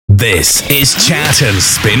This is Chat and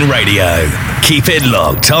Spin Radio. Keep it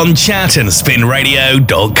locked on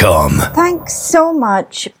chatandspinradio.com. Thanks so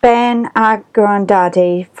much, Ben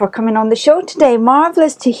Agrandadi, for coming on the show today.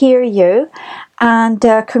 Marvellous to hear you. And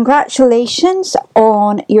congratulations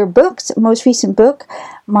on your books, most recent book,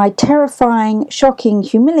 My Terrifying, Shocking,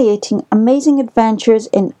 Humiliating, Amazing Adventures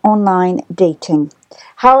in Online Dating.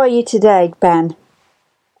 How are you today, Ben?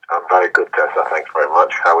 I'm very good, Tessa. Thanks very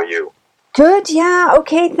much. How are you? Good, yeah,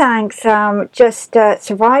 okay, thanks. Just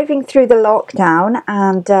surviving through the lockdown,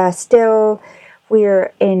 and still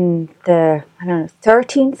we're in the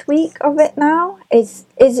 13th week of it now. Is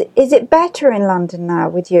it better in London now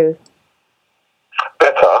with you?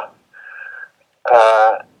 Better.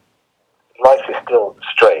 Life is still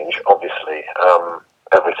strange, obviously.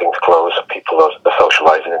 Everything's closed. People are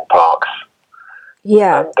socialising in parks.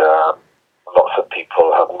 Yeah. And lots of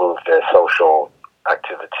people have moved their social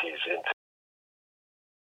activities into.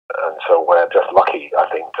 And so we're just lucky, I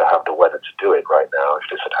think, to have the weather to do it right now. If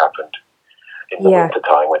this had happened in the winter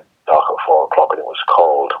time when it was dark at 4 o'clock and it was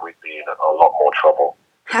cold, we'd be in a lot more trouble.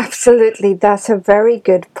 Absolutely, that's a very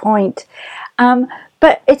good point.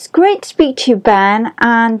 But it's great to speak to you, Ben,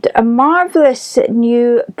 and a marvellous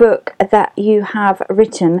new book that you have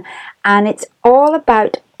written, and it's all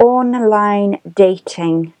about online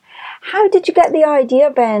dating. How did you get the idea,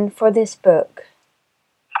 Ben, for this book?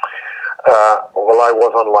 Well, I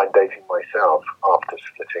was online dating myself after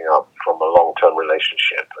splitting up from a long-term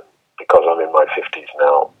relationship, and because I'm in my 50s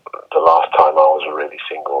now, the last time I was really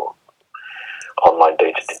single, online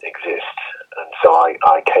dating didn't exist, and so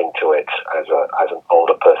I came to it as an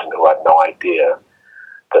older person who had no idea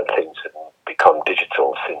that things had become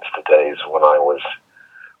digital since the days when I was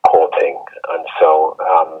courting, and so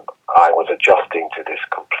I was adjusting to this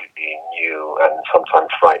completely new and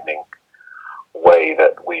sometimes frightening way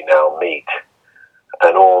that we now meet,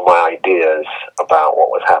 and all my ideas about what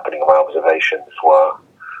was happening, my observations were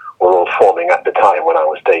all forming at the time when I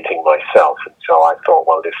was dating myself, and so I thought,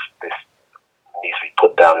 well, this needs to be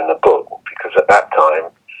put down in the book, because at that time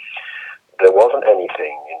there wasn't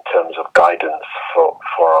anything in terms of guidance for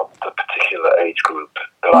the particular age group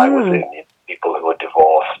that I was in. People who were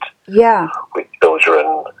divorced, with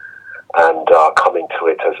children, and coming to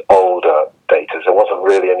it as older daters. There wasn't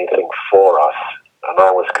really anything for us, and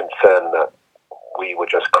I was concerned that we were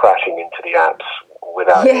just crashing into the apps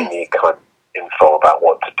without any kind of info about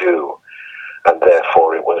what to do, and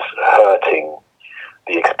therefore it was hurting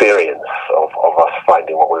the experience of us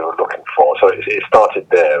finding what we were looking for. So it started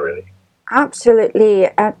there, really. Absolutely.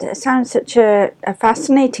 It sounds such a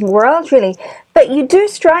fascinating world, really. But you do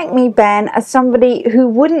strike me, Ben, as somebody who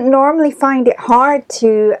wouldn't normally find it hard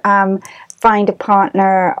to find a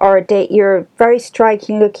partner or a date. You're very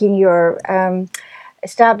striking looking. You're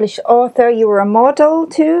established author. You were a model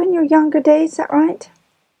too in your younger days, is that right?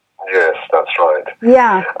 Yes, that's right.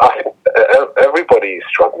 Yeah. I think everybody is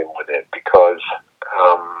struggling with it because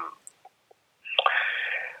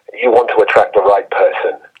you want to attract the right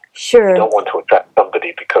person. Sure. You don't want to attract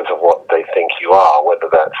somebody because of what they think you are, whether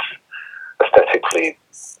that's aesthetically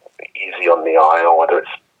easy on the eye or whether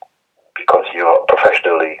it's because you're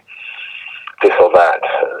professionally this or that.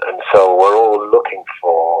 And so we're all looking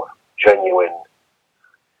for genuine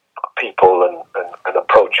people and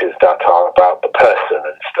approaches that are about the person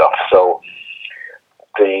and stuff. So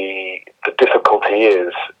the difficulty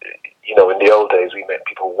is, in the old days we met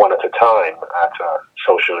people one at a time at a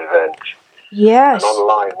social event. Yes. And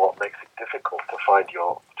online, what makes it difficult to find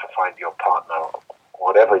your partner,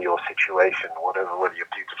 whatever your situation, whether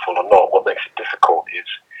you're beautiful or not, what makes it difficult is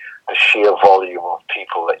the sheer volume of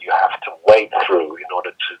people that you have to wade through in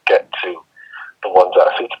order to get to the ones that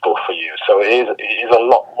are suitable for you. So it is a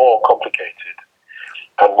lot more complicated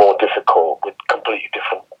and more difficult with completely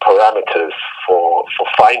different parameters for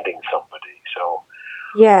finding somebody. So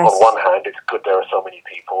yes. On one hand, it's good there are so many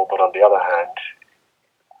people, but on the other hand,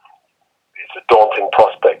 it's a daunting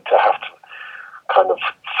prospect to have to kind of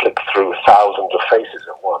flick through thousands of faces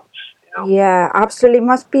at once. Yeah, absolutely.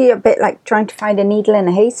 Must be a bit like trying to find a needle in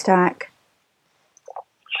a haystack.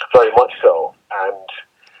 Very much so, and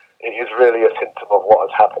it is really a symptom of what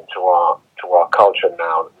has happened to our culture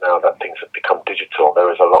now. Now that things have become digital, there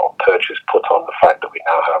is a lot of purchase put on the fact that we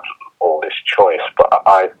now have all this choice. But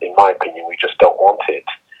in my opinion, we just don't want it.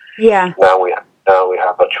 Yeah. Now we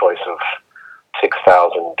have a choice of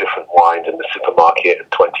 6,000 different wines in the supermarket and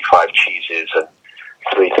 25 cheeses and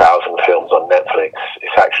 3,000 films on Netflix.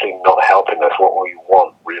 It's actually not helping us. What we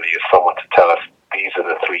want really is someone to tell us these are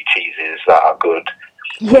the 3 cheeses that are good.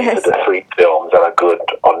 Yes. These are the 3 films that are good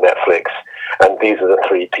on Netflix, and these are the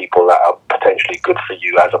 3 people that are potentially good for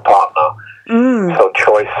you as a partner. So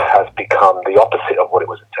choice has become the opposite of what it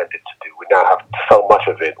was intended to do. We now have so much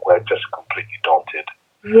of it, we're just completely daunted.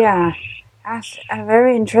 Yeah, that's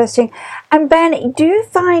very interesting. And Ben, do you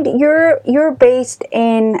find you're based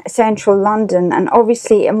in central London, and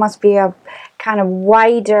obviously it must be a kind of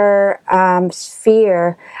wider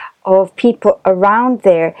sphere of people around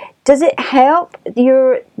there. Does it help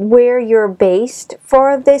where you're based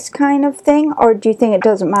for this kind of thing, or do you think it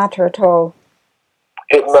doesn't matter at all?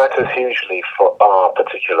 It matters hugely for our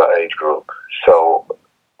particular age group. So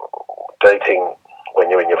dating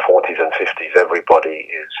when you're in your 40s and 50s, everybody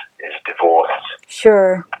is divorced.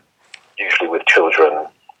 Sure. Usually with children,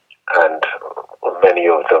 and many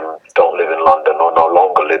of them don't live in London or no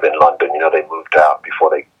longer live in London. You know, they moved out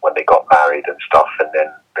when they got married and stuff, and then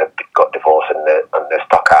they got divorced and they're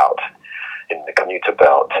stuck out in the commuter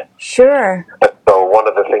belt. Sure. And so one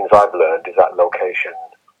of the things I've learned is that location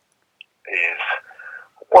is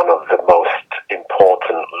one of the most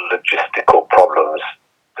important logistical problems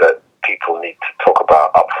that people need to talk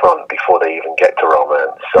about up front before they even get to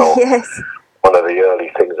romance. So yes. One of the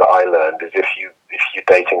early things that I learned is if you're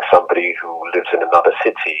dating somebody who lives in another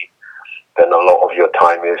city, then a lot of your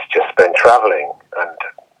time is just spent traveling, and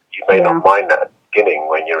you may not mind that at the beginning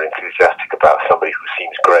when you're enthusiastic about somebody who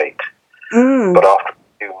seems great. But after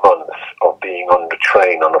a few months of being on the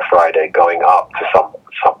train on a Friday, going up to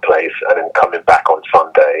some place and then coming back on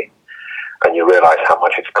Sunday, and you realize how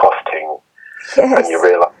much it's costing, and you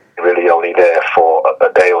realize you're really only there for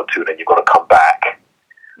a day or two, then you've got to come back.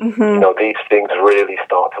 You know, these things really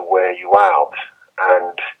start to wear you out.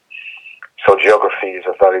 And so geography is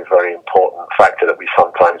a very, very important factor that we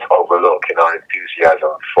sometimes overlook in our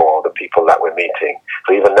enthusiasm for the people that we're meeting.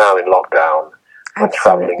 So even now in lockdown, when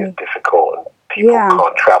traveling is difficult and people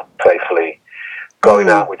can't travel safely, going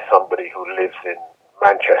out with somebody who lives in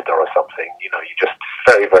Manchester or something, you know, you just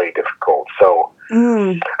very, very difficult. So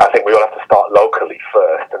I think we all have to start locally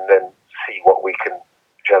first and then see what we can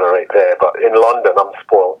generate there. But in London, I'm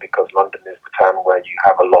spoiled because London is the town where you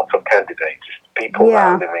have a lot of candidates, people that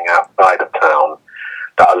are living outside of town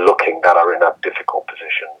that are in a difficult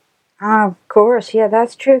position. Ah, of course, yeah,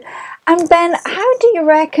 that's true. And Ben, how do you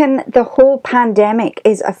reckon the whole pandemic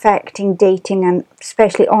is affecting dating, and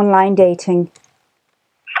especially online dating?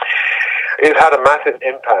 It's had a massive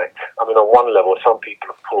impact. I mean, on one level, some people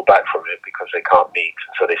have pulled back from it because they can't meet,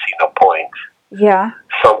 and so they see no point. Yeah.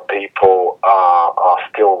 Some people are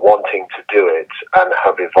still wanting to do it and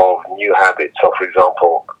have evolved new habits. So, for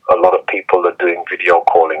example, a lot of people are doing video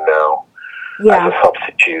calling now as a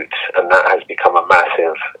substitute, and that has become a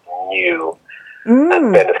massive new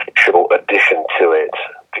and beneficial addition to it.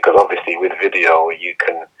 Because obviously, with video, you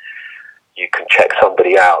can check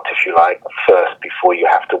somebody out, if you like, first before you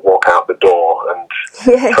have to walk out the door and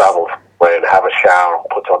travel somewhere and have a shower and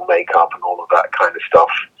put on makeup and all of that kind of stuff.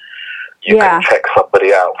 You can check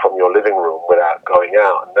somebody out from your living room without going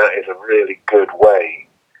out, and that is a really good way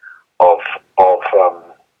of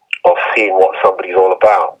seeing what somebody's all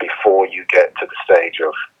about before you get to the stage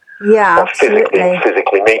of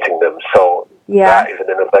physically meeting them. So that is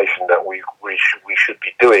an innovation that we should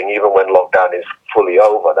be doing even when lockdown is fully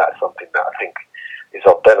over. That's something that I think is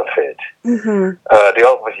of benefit. The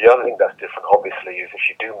other thing that's different, obviously, is if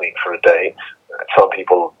you do meet for a date. Some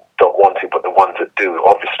people don't want to, but the ones that do,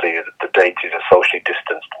 obviously, the date is a socially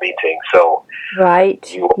distanced meeting, so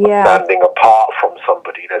you are standing apart from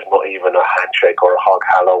somebody. There's not even a handshake or a hug,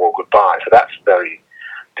 hello or goodbye. So that's very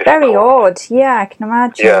difficult. Very odd. Yeah, I can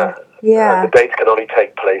imagine. The dates can only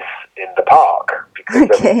take place in the park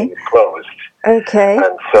because everything is closed. And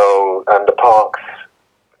the parks,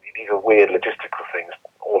 these are weird logistical things.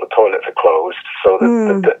 All the toilets are closed, so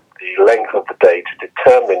the length of the date is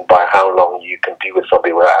determined by how long you can be with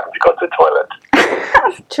somebody without having to go to the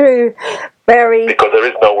toilet. True. Very. Because there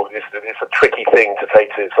is no, it's a tricky thing to say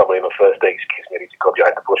to somebody on the first date, excuse me, I need to go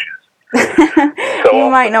behind the bushes. So you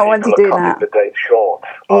might not want to do that. The date short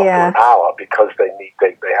after an hour because they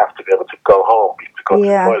have to be able to go home to go to the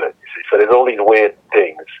toilet. You see. So there's all these weird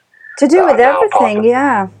things. To do with everything,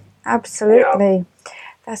 absolutely. Yeah.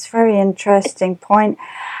 That's a very interesting point.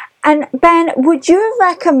 And Ben, would you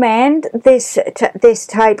recommend this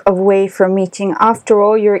type of way for meeting? After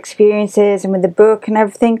all your experiences and with the book and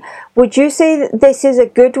everything, would you say that this is a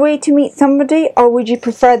good way to meet somebody, or would you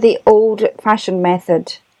prefer the old-fashioned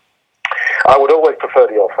method? I would always prefer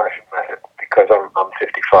the old-fashioned method because I'm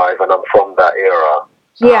 55 and I'm from that era.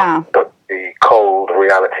 Yeah. But the cold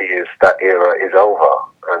reality is that era is over,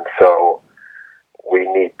 and so we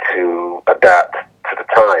need to adapt to the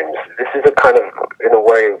times. This is a kind of, in a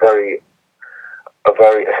way, a very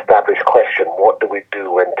established question. What do we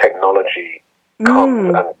do when technology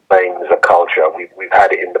comes and claims a culture. We've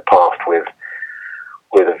had it in the past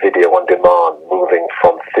with a video on demand moving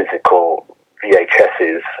from physical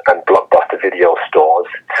VHSs and blockbuster video stores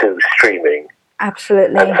to streaming.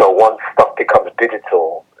 Absolutely. And so once stuff becomes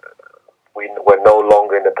digital, we're no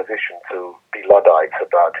longer in a position to be Luddites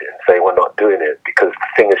about it and say we're not doing it, because the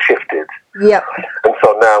thing has shifted. Yep. And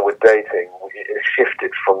so now with dating, it's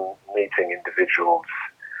shifted from meeting individuals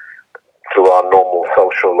through our normal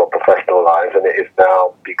social or professional lives, and it has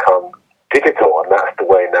now become digital, and that's the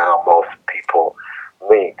way now most people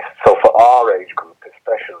meet. So for our age group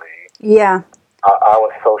especially, yeah, our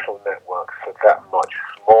social networks are that much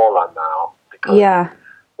smaller now, because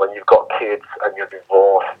when you've got kids and you're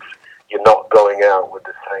divorced, you're not going out with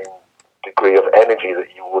the same degree of energy that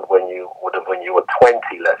you would when you were 20,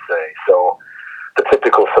 let's say. So the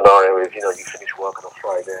typical scenario is, you finish work on a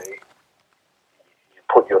Friday, you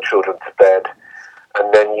put your children to bed,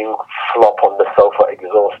 and then you flop on the sofa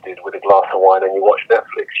exhausted with a glass of wine and you watch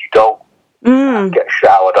Netflix. You don't get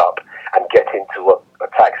showered up and get into a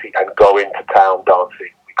taxi and go into town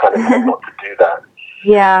dancing. We kind of tend not to do that.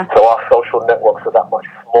 Yeah. So our social networks are that much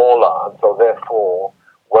smaller, and so therefore,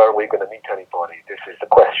 where are we going to meet anybody? This is the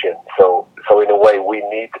question. So in a way, we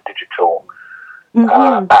need the digital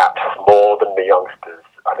apps more than the youngsters.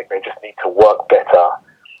 I think they just need to work better,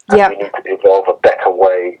 and we need to evolve a better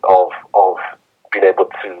way of being able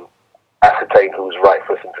to ascertain who's right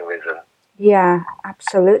for us and who isn't. Yeah,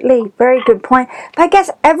 absolutely. Very good point. But I guess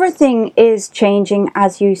everything is changing,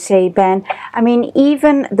 as you say, Ben. I mean,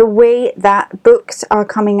 even the way that books are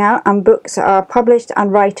coming out and books are published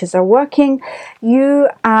and writers are working. You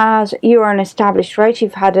are an established writer.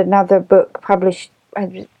 You've had another book published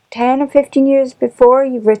 10 or 15 years before.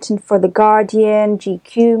 You've written for The Guardian,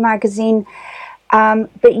 GQ magazine.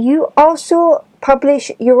 But you also publish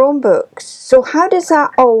your own books. So how does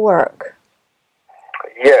that all work?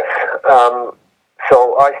 Yes.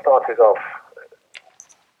 So I started off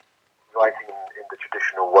writing in the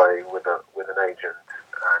traditional way with an agent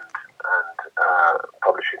and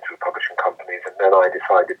publishing through publishing companies, and then I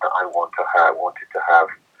decided that I wanted to have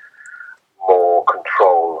more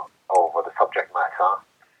control over the subject matter,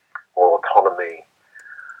 more autonomy,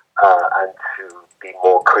 and to be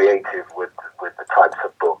more creative with the types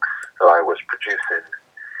of books that I was producing,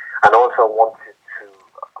 and also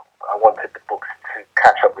I wanted the books to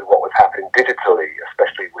catch up with what was happening digitally,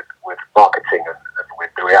 especially with marketing and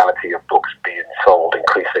with the reality of books being sold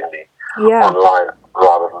increasingly online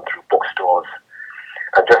rather than through bookstores.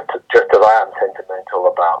 And just as I am sentimental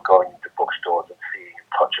about going into bookstores and seeing and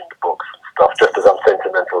touching the books and stuff, just as I'm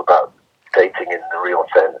sentimental about dating in the real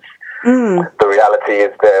sense, the reality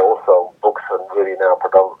is there also. Books are really now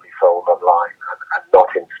predominantly sold online and not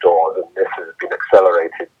in stores, and this has been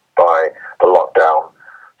accelerated by the lockdown.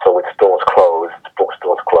 So with stores closed,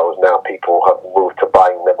 bookstores closed, now people have moved to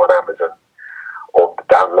buying them on Amazon or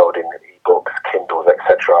downloading ebooks, Kindles,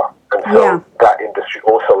 etc. And so that industry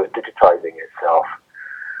also is digitizing itself.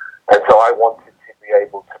 And so I wanted to be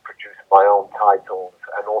able to produce my own titles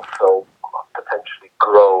and also potentially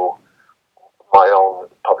grow my own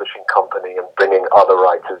publishing company and bring in other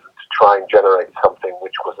writers to try and generate something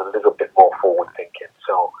which was a little bit more forward-thinking.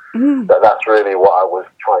 So that's really what I was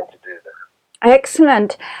trying to do there.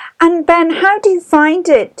 Excellent. And Ben, how do you find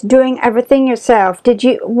it doing everything yourself?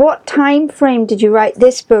 What time frame did you write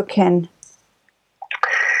this book in?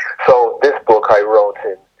 So this book I wrote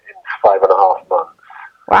in 5.5 months.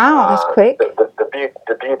 Wow, that's quick.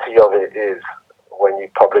 The beauty of it is when you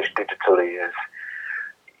publish digitally is,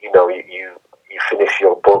 you finish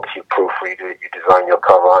your book, you proofread it, you design your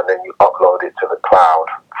cover, and then you upload it to the cloud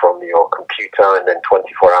from your computer, and then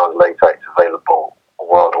 24 hours later it's available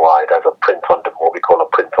worldwide as a what we call a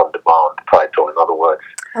print-on-demand title. In other words,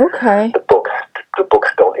 the books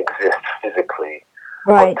don't exist physically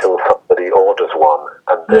until somebody orders one,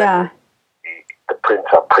 and then the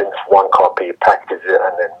printer prints one copy, packages it,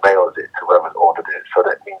 and then mails it to whoever's ordered it. So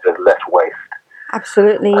that means there's less waste.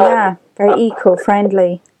 Absolutely, very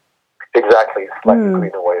eco-friendly. Exactly, it's like a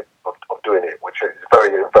greener way of doing it, which is very,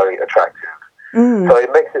 very attractive. So it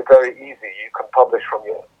makes it very easy. You can publish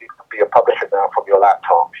you can be a publisher now from your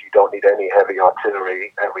laptop. You don't need any heavy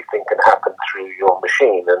artillery. Everything can happen through your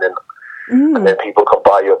machine, and then people can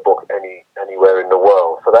buy your book anywhere in the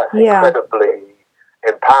world. So that's incredibly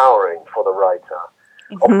empowering for the writer.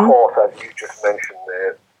 Of course, as you just mentioned,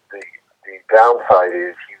 the downside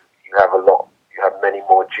is you have many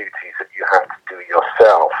more duties that you have to do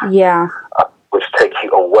yourself. Which take you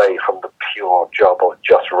away from the pure job of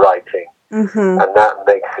just writing. And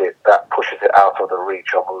that pushes it out of the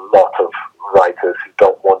reach of a lot of writers who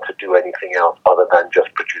don't want to do anything else other than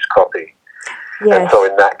just produce copy. And so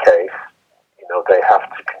in that case, they have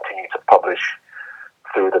to continue to publish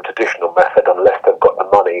through the traditional method unless they've got the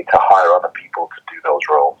money to hire other people to do those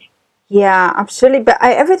roles. Yeah, absolutely. But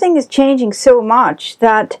everything is changing so much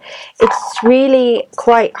that it's really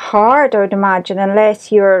quite hard, I would imagine,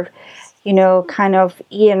 unless you're, kind of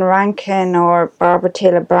Ian Rankin or Barbara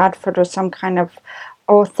Taylor Bradford or some kind of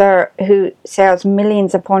author who sells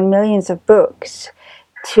millions upon millions of books,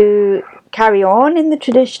 to carry on in the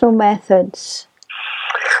traditional methods.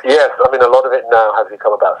 Yes, I mean, a lot of it now has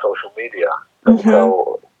become about social media. And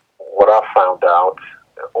so what I've found out,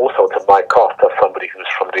 also to my cost as somebody who's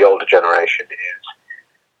from the older generation,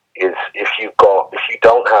 is if you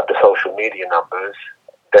don't have the social media numbers,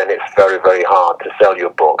 then it's very, very hard to sell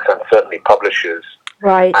your books. And certainly publishers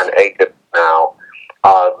and agents now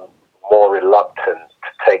are more reluctant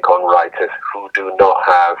to take on writers who do not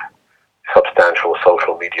have substantial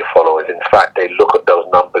social media followers. In fact, they look at those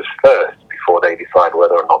numbers first before they decide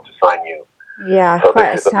whether or not to sign you. Yeah, so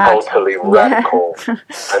this is a totally radical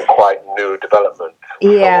and quite new development.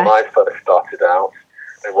 Yeah. So when I first started out,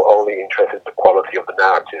 they were only interested in the quality of the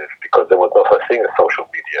narrative because there was no such thing as social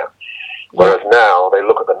media. Whereas now they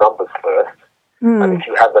look at the numbers first, and if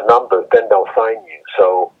you have the numbers, then they'll sign you.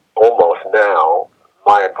 So almost now,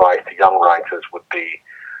 my advice to young writers would be,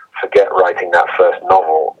 forget writing that first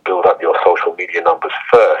novel, build up your social media numbers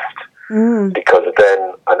first, because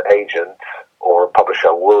then an agent or a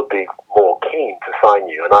publisher will be more keen to sign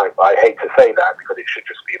you. And I hate to say that because it should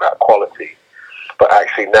just be about quality. But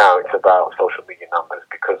actually now it's about social media numbers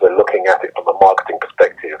because they're looking at it from a marketing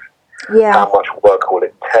perspective. Yeah. How much work will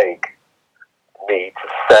it take me to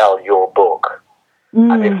sell your book?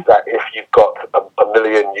 And if you've got a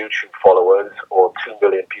million YouTube followers or 2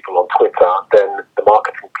 million people on Twitter, then the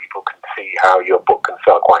marketing people can see how your book can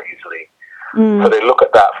sell quite easily. So they look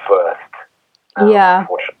at that first.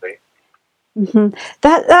 Unfortunately.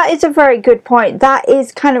 That is a very good point. That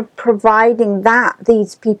is kind of providing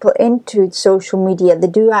these people into social media. They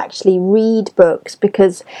do actually read books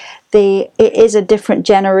because it is a different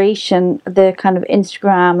generation, the kind of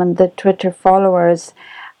Instagram and the Twitter followers.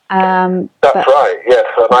 That's right, yes.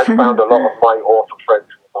 And I found a lot of my author friends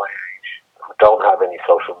my age who don't have any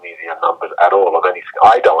social media numbers at all.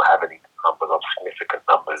 I don't have any numbers of significant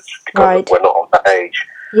numbers because we're not on that age.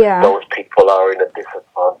 Yeah. Those people are in a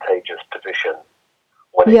disadvantageous position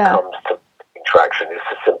when it comes to interaction. It's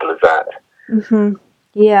as simple as that.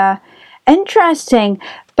 Yeah. Interesting.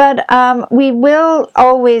 But we will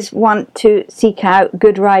always want to seek out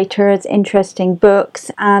good writers, interesting books,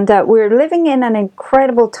 and we're living in an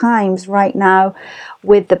incredible times right now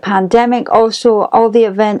with the pandemic, also all the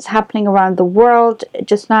events happening around the world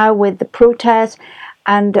just now with the protests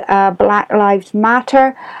and Black Lives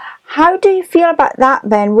Matter. How do you feel about that,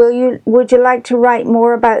 Ben? Would you like to write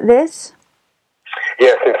more about this?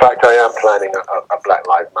 Yes, in fact, I am planning a Black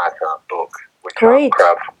Lives Matter book, which I'm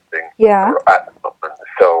crowdfunding at the moment.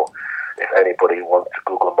 So if anybody wants to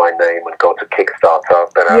Google my name and go to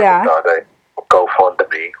Kickstarter, Ben Avocado,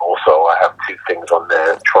 GoFundMe. Also, I have 2 things on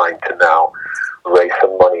there, trying to now raise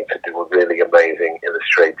some money to do a really amazing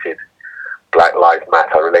illustrated Black Lives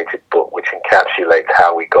Matter related book, which encapsulates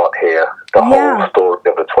how we got here, the whole story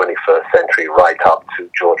of the 21st century, right up to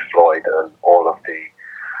George Floyd and all of the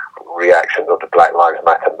reactions of the Black Lives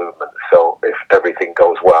Matter movement. So if everything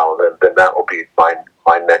goes well, then that will be my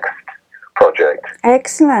next project.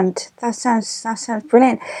 Excellent. That sounds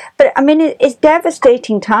brilliant. But I mean, it's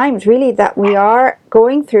devastating times really that we are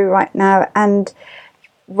going through right now, and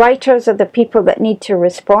writers are the people that need to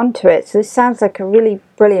respond to it. So this sounds like a really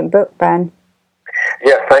brilliant book, Ben.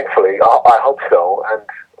 Yeah, thankfully, I hope so, and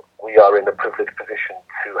we are in a privileged position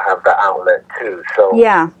to have that outlet too. So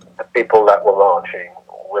the people that were marching,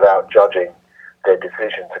 without judging their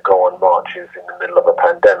decision to go on marches in the middle of a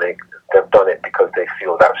pandemic, they've done it because they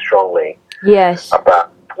feel that strongly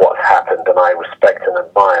about what's happened, and I respect and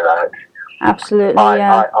admire that. Absolutely,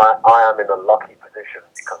 I am in a lucky position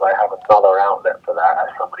because I have another outlet for that as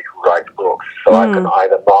somebody who writes books. So I can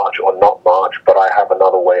either march or not march, but I have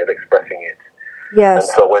another way of expressing it. Yes.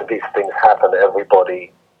 And so when these things happen,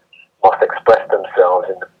 everybody must express themselves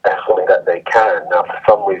in the best way that they can. Now, for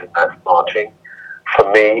some reason, that's marching.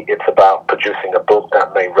 For me, it's about producing a book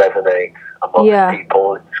that may resonate amongst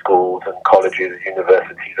people in schools and colleges,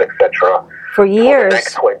 universities, etc. For years. For the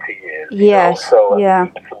next 20 years. Yes. So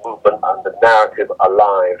keeps the movement and the narrative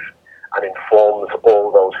alive and informs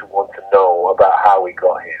all those who want to know about how we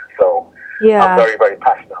got here. So I'm very, very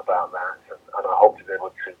passionate about that, and I hope to be able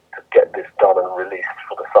to get this done and released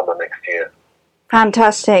for the summer next year.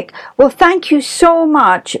 Fantastic. Well, thank you so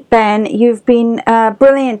much, Ben. You've been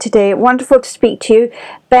brilliant today. Wonderful to speak to you.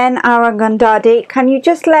 Ben Aragondade, can you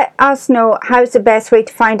just let us know how's the best way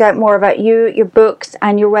to find out more about you, your books,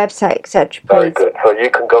 and your website, etc., please? Very good. So you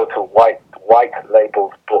can go to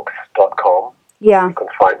whitelabeledbooks.com. Yeah. You can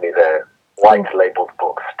find me there,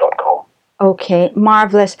 whitelabeledbooks.com. Okay,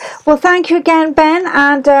 marvellous. Well, thank you again, Ben,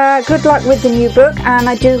 and good luck with the new book, and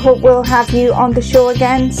I do hope we'll have you on the show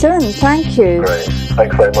again soon. Thank you. Great.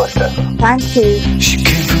 Thanks very much, Tessa. Thank you. She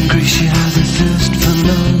came from Greece, she had a thirst for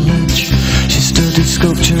knowledge. She studied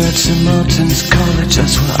sculpture at St. Martin's College,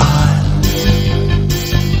 that's where I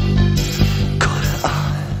caught her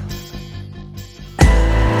eye.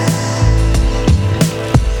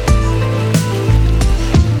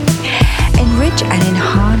 Enrich and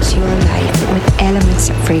enhance your life with Elements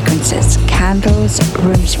Fragrances, candles,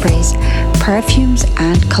 room sprays, perfumes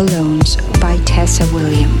and colognes by Tessa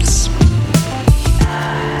Williams.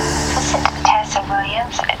 Visit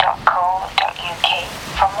TessaWilliams.com.